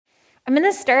I'm going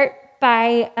to start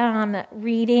by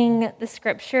reading the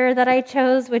scripture that I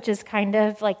chose, which is kind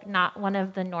of like not one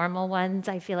of the normal ones.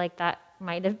 I feel like that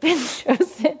might have been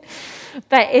chosen.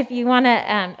 But if you want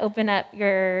to open up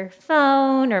your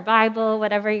phone or Bible,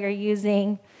 whatever you're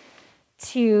using,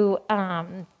 to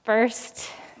 1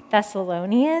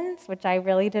 Thessalonians, which I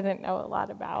really didn't know a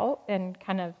lot about and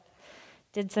kind of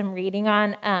did some reading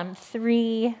on,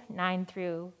 3, 9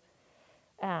 through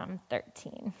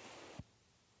 13.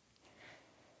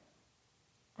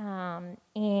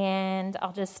 And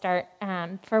I'll just start.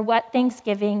 For what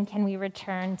thanksgiving can we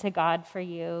return to God for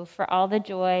you, for all the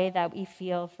joy that we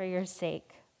feel for your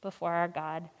sake before our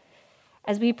God,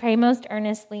 as we pray most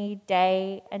earnestly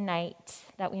day and night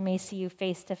that we may see you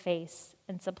face to face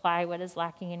and supply what is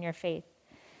lacking in your faith.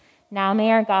 Now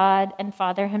may our God and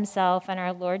Father himself and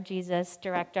our Lord Jesus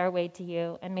direct our way to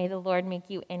you, and may the Lord make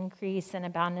you increase and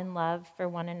abound in love for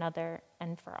one another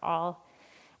and for all,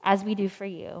 as we do for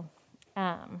you,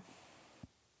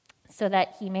 so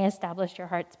that he may establish your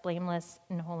hearts blameless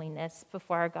in holiness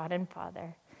before our God and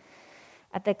Father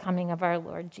at the coming of our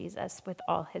Lord Jesus with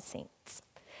all his saints.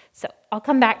 So I'll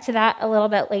come back to that a little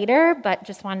bit later, but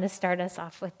just wanted to start us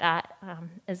off with that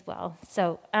as well.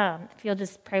 So if you'll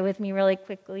just pray with me really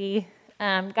quickly.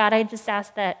 God, I just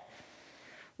ask that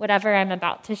whatever I'm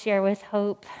about to share with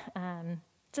Hope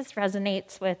just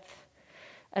resonates with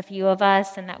a few of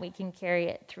us, and that we can carry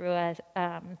it through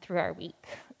our week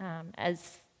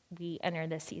as we enter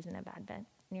this season of Advent.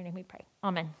 In your name we pray.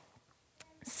 Amen.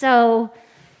 So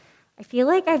I feel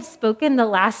like I've spoken the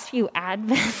last few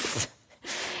Advents.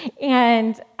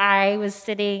 And I was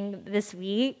sitting this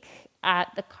week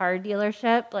at the car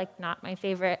dealership, like not my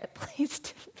favorite place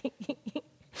to be.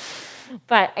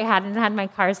 But I hadn't had my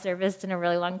car serviced in a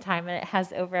really long time, and it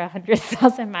has over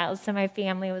 100,000 miles. So my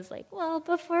family was like, well,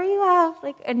 before you have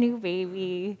like a new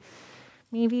baby,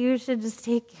 maybe you should just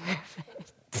take care of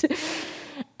it.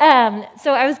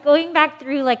 So I was going back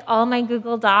through like all my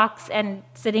Google Docs and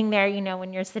sitting there,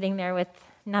 when you're sitting there with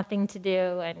nothing to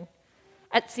do. And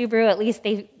at Subaru, at least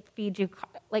they feed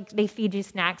you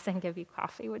snacks and give you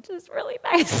coffee, which is really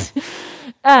nice.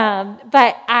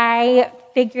 But I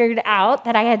figured out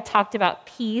that I had talked about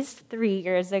peace 3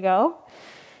 years ago,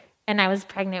 and I was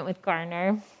pregnant with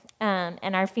Garner.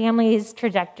 And our family's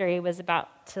trajectory was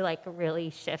about to like really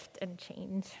shift and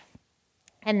change.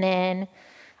 And then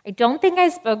I don't think I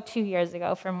spoke 2 years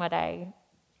ago from what I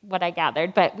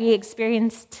gathered, but we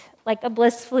experienced like a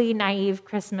blissfully naive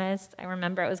Christmas. I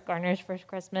remember it was Garner's first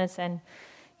Christmas, and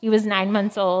he was 9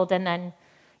 months old, and then,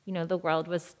 the world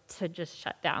was to just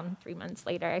shut down 3 months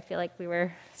later. I feel like we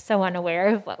were so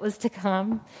unaware of what was to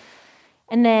come.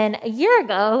 And then a year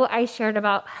ago, I shared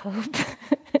about hope,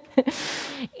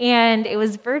 and it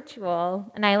was virtual,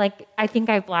 and I think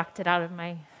I blocked it out of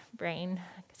my brain,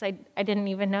 because I didn't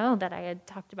even know that I had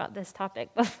talked about this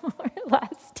topic before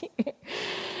last year.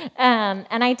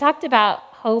 And I talked about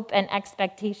hope and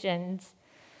expectations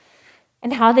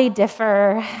and how they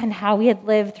differ, and how we had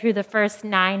lived through the first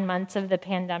 9 months of the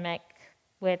pandemic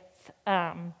with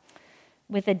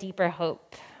a deeper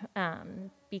hope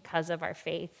because of our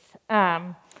faith.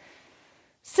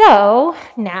 So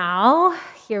now,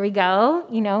 here we go.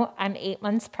 I'm 8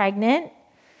 months pregnant,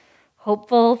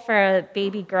 hopeful for a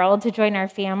baby girl to join our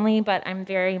family, but I'm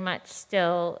very much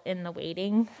still in the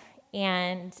waiting.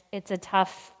 And it's a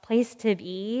tough place to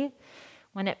be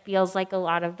when it feels like a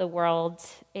lot of the world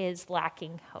is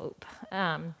lacking hope.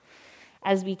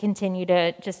 As we continue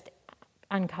to just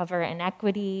uncover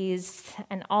inequities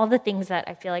and all the things that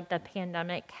I feel like the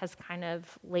pandemic has kind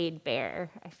of laid bare.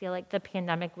 I feel like the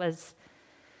pandemic was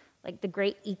like the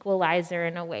great equalizer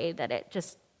in a way that it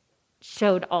just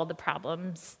showed all the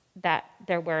problems that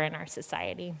there were in our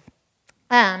society.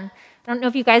 I don't know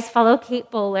if you guys follow Kate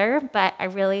Bowler, but I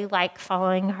really like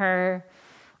following her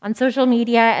on social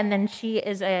media, and then she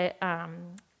is a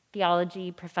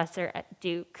theology professor at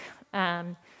Duke,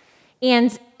 and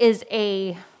is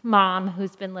a mom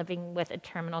who's been living with a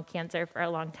terminal cancer for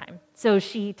a long time. So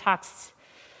she talks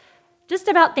just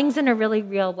about things in a really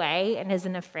real way and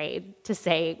isn't afraid to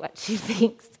say what she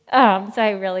thinks. So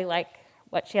I really like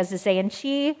what she has to say. And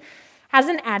she has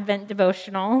an Advent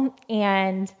devotional,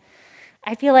 and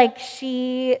I feel like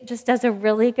she just does a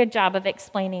really good job of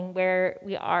explaining where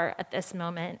we are at this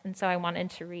moment. And so I wanted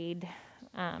to read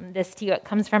this to you. It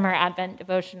comes from her Advent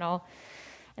devotional.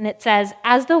 And it says,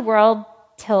 as the world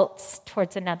tilts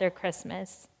towards another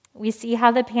Christmas, we see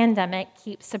how the pandemic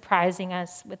keeps surprising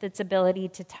us with its ability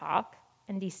to talk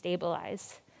and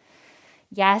destabilize.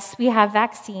 Yes, we have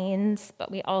vaccines,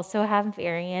 but we also have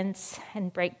variants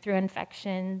and breakthrough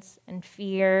infections and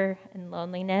fear and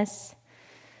loneliness.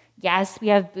 Yes, we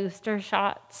have booster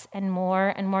shots and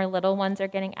more little ones are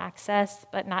getting access,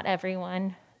 but not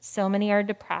everyone. So many are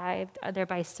deprived, either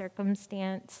by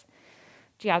circumstance,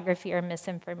 geography, or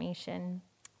misinformation.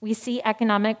 We see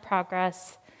economic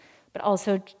progress, but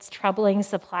also troubling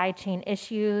supply chain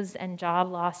issues and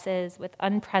job losses with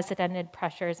unprecedented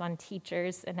pressures on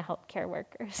teachers and healthcare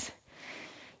workers.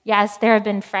 Yes, there have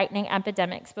been frightening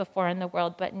epidemics before in the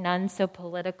world, but none so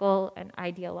political and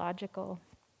ideological.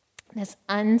 This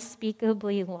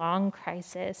unspeakably long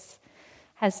crisis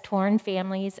has torn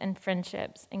families and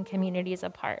friendships and communities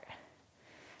apart.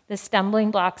 The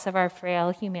stumbling blocks of our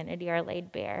frail humanity are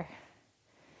laid bare.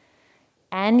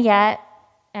 And yet,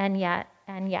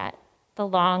 the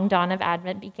long dawn of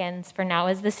Advent begins, for now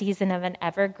is the season of an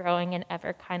ever-growing and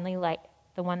ever-kindly light,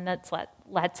 the one that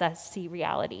lets us see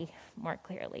reality more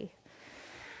clearly.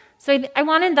 So I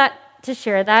wanted to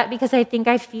share that because I think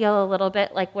I feel a little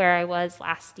bit like where I was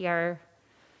last year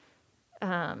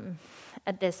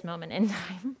at this moment in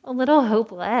time, a little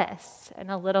hopeless and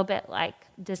a little bit like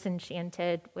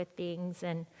disenchanted with things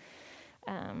and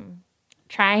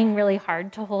trying really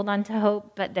hard to hold on to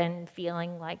hope, but then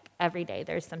feeling like every day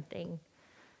there's something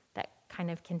that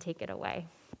kind of can take it away.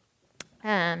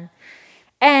 And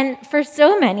for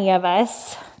so many of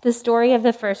us, the story of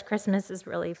the first Christmas is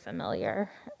really familiar.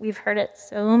 We've heard it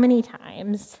so many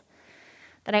times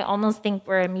that I almost think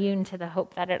we're immune to the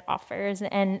hope that it offers.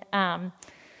 And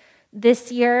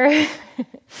this year,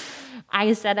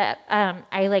 I set up,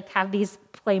 I have these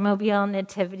Playmobil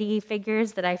nativity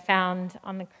figures that I found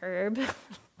on the curb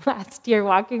last year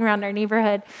walking around our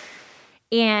neighborhood.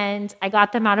 And I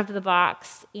got them out of the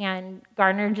box, and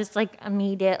Garner just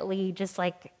immediately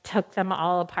took them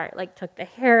all apart, took the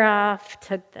hair off,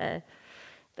 took the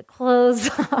clothes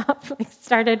off,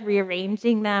 started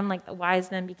rearranging them, the wise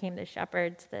men became the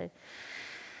shepherds, the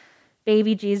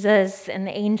baby Jesus and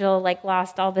the angel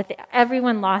lost all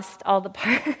everyone lost all the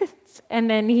parts. And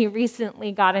then he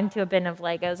recently got into a bin of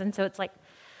Legos, and so it's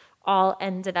all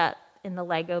ended up in the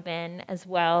Lego bin as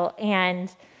well.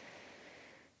 And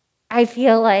I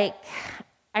feel like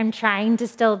I'm trying to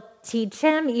still teach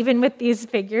him, even with these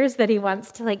figures that he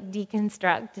wants to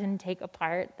deconstruct and take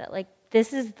apart, that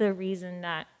this is the reason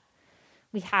that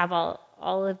we have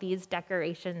all of these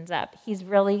decorations up. He's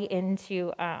really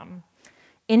into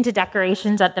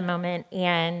decorations at the moment,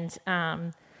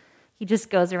 and he just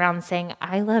goes around saying,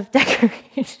 "I love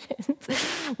decorations,"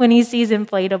 when he sees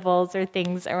inflatables or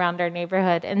things around our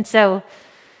neighborhood. And so,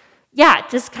 yeah,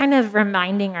 just kind of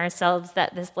reminding ourselves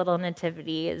that this little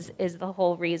nativity is the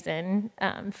whole reason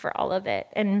for all of it.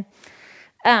 And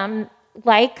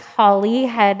like Holly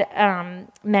had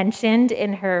mentioned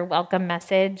in her welcome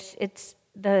message, it's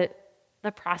the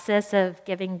process of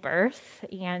giving birth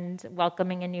and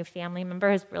welcoming a new family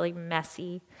member is really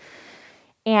messy.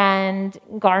 And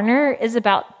Garner is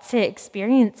about to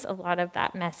experience a lot of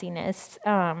that messiness.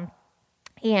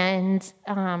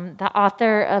 The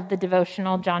author of the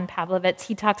devotional, John Pavlovitz,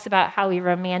 he talks about how we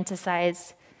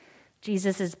romanticize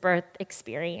Jesus' birth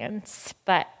experience,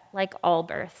 but like all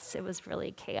births, it was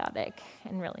really chaotic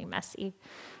and really messy.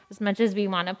 As much as we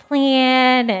want to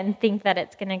plan and think that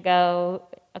it's going to go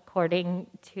according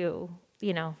to,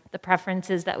 the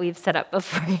preferences that we've set up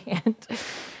beforehand,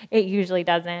 it usually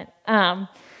doesn't. And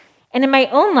in my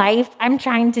own life, I'm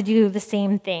trying to do the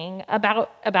same thing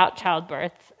about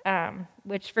childbirth,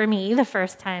 which for me, the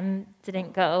first time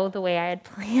didn't go the way I had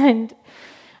planned.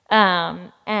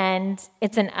 And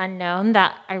it's an unknown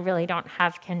that I really don't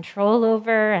have control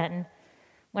over. And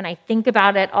when I think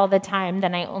about it all the time,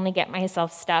 then I only get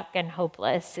myself stuck and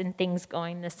hopeless in things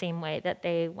going the same way that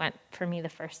they went for me the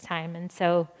first time. And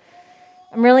so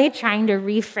I'm really trying to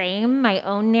reframe my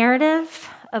own narrative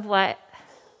of what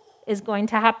is going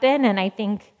to happen. And I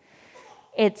think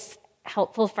it's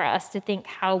helpful for us to think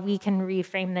how we can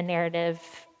reframe the narrative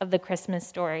of the Christmas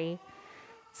story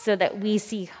so that we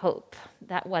see hope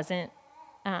that wasn't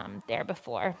there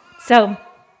before. So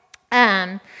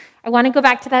I want to go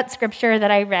back to that scripture that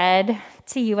I read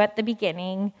to you at the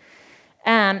beginning.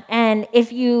 And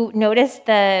if you notice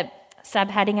the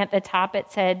subheading at the top,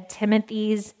 it said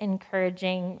Timothy's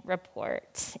encouraging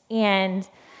report. And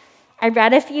I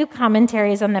read a few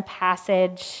commentaries on the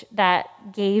passage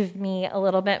that gave me a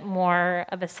little bit more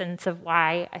of a sense of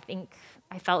why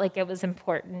I felt like it was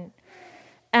important.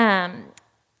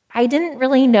 I didn't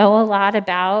really know a lot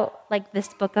about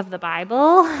this book of the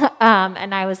Bible,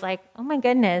 and I was like, oh my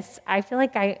goodness, I feel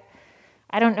like I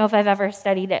don't know if I've ever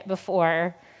studied it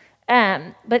before.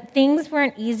 But things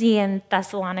weren't easy in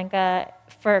Thessalonica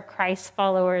for Christ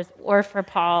followers or for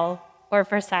Paul or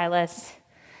for Silas.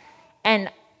 And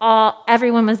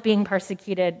everyone was being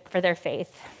persecuted for their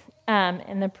faith.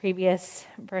 in the previous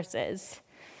verses.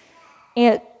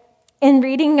 And in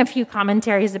reading a few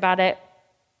commentaries about it,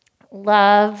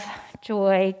 love,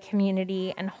 joy,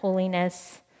 community, and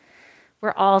holiness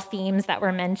were all themes that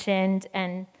were mentioned,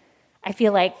 and I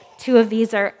feel like two of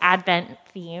these are Advent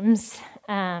themes.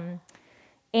 And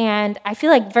I feel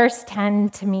like verse 10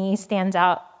 to me stands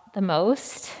out the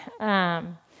most.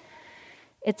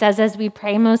 It says, as we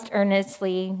pray most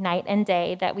earnestly night and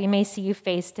day, that we may see you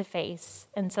face to face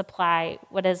and supply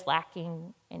what is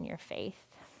lacking in your faith.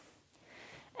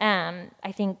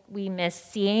 I think we miss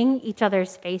seeing each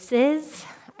other's faces.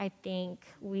 I think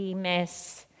we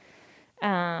miss,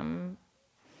 I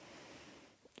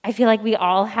feel like we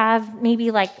all have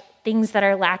maybe like things that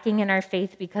are lacking in our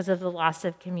faith because of the loss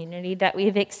of community that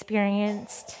we've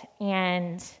experienced.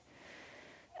 And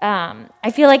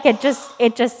I feel like it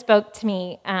just spoke to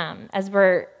me as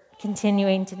we're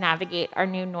continuing to navigate our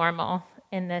new normal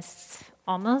in this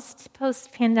almost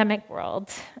post-pandemic world.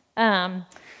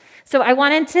 So I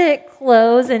wanted to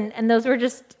close, and those were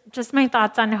just my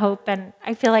thoughts on hope. And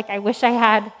I feel like I wish I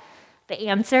had the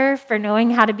answer for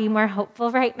knowing how to be more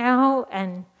hopeful right now,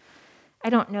 and I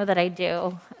don't know that I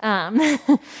do.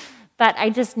 But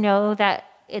I just know that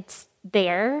it's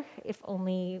there if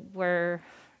only we're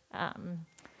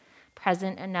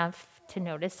present enough to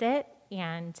notice it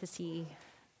and to see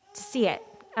it,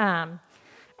 and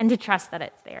to trust that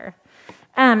it's there.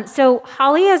 So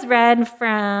Holly has read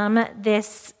from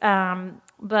this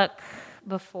book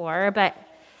before, but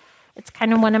it's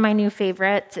kind of one of my new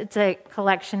favorites. It's a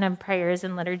collection of prayers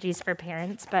and liturgies for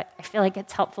parents, but I feel like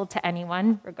it's helpful to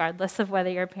anyone, regardless of whether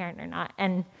you're a parent or not.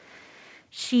 And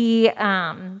she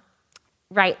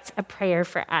writes a prayer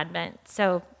for Advent.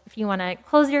 So if you want to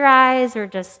close your eyes or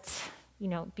just,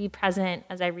 be present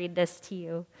as I read this to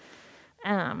you,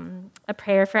 a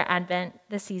prayer for Advent,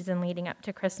 the season leading up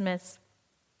to Christmas.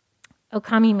 O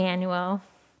come, Emmanuel.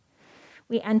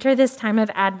 We enter this time of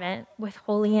Advent with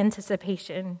holy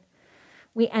anticipation.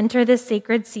 We enter this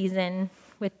sacred season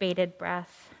with bated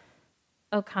breath.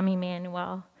 O come,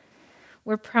 Emmanuel.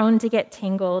 We're prone to get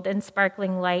tangled in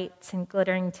sparkling lights and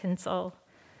glittering tinsel,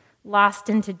 lost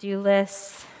in to-do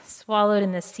lists, swallowed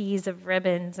in the seas of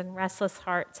ribbons and restless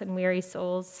hearts and weary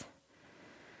souls.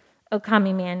 O come,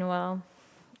 Emmanuel.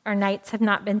 Our nights have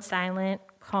not been silent,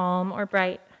 calm, or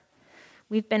bright.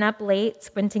 We've been up late,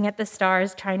 squinting at the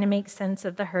stars, trying to make sense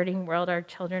of the hurting world our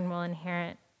children will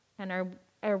inherit, and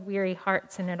our weary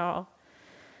hearts in it all.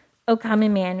 O come,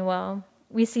 Emmanuel.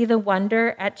 We see the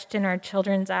wonder etched in our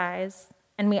children's eyes,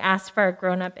 and we ask for our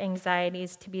grown-up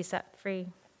anxieties to be set free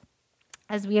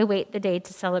as we await the day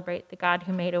to celebrate the God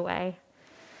who made a way.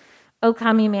 O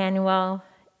come, Emmanuel.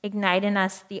 Ignite in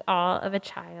us the awe of a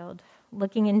child,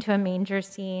 looking into a manger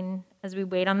scene as we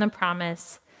wait on the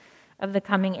promise of the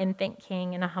coming infant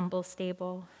king in a humble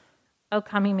stable. O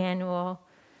come, Emmanuel.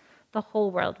 The whole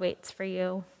world waits for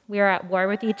you. We are at war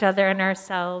with each other and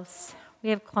ourselves. We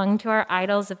have clung to our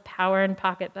idols of power and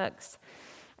pocketbooks,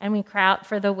 and we cry out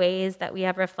for the ways that we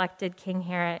have reflected King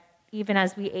Herod, even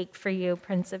as we ache for you,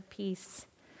 Prince of Peace.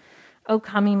 O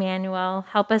come, Emmanuel.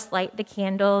 Help us light the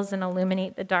candles and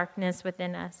illuminate the darkness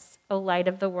within us, O light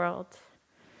of the world.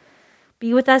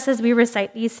 Be with us as we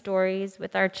recite these stories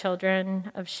with our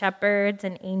children of shepherds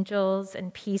and angels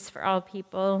and peace for all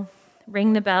people.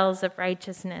 Ring the bells of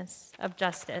righteousness, of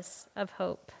justice, of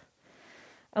hope.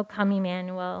 O come,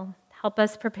 Emmanuel. Help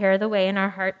us prepare the way in our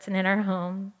hearts and in our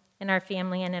home, in our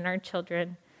family and in our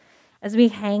children. As we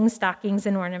hang stockings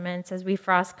and ornaments, as we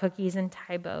frost cookies and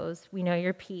tie bows, we know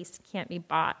your peace can't be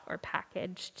bought or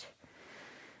packaged.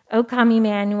 O come,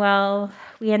 Emmanuel.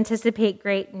 We anticipate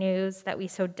great news that we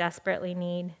so desperately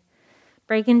need.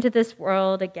 Break into this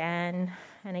world again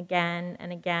and again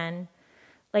and again,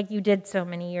 like you did so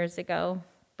many years ago.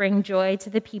 Bring joy to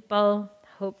the people,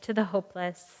 hope to the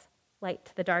hopeless, light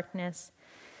to the darkness.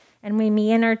 And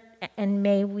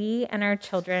may we and our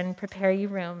children prepare you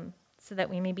room so that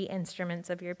we may be instruments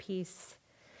of your peace.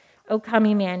 O come,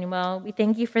 Emmanuel. We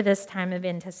thank you for this time of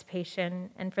anticipation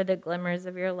and for the glimmers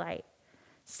of your light,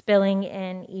 spilling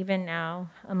in even now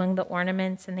among the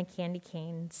ornaments and the candy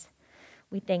canes.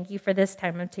 We thank you for this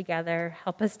time of together.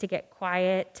 Help us to get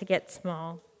quiet, to get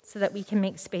small, so that we can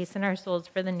make space in our souls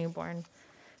for the newborn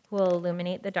who will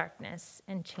illuminate the darkness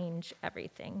and change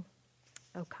everything.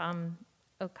 O come,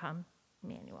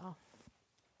 Emmanuel.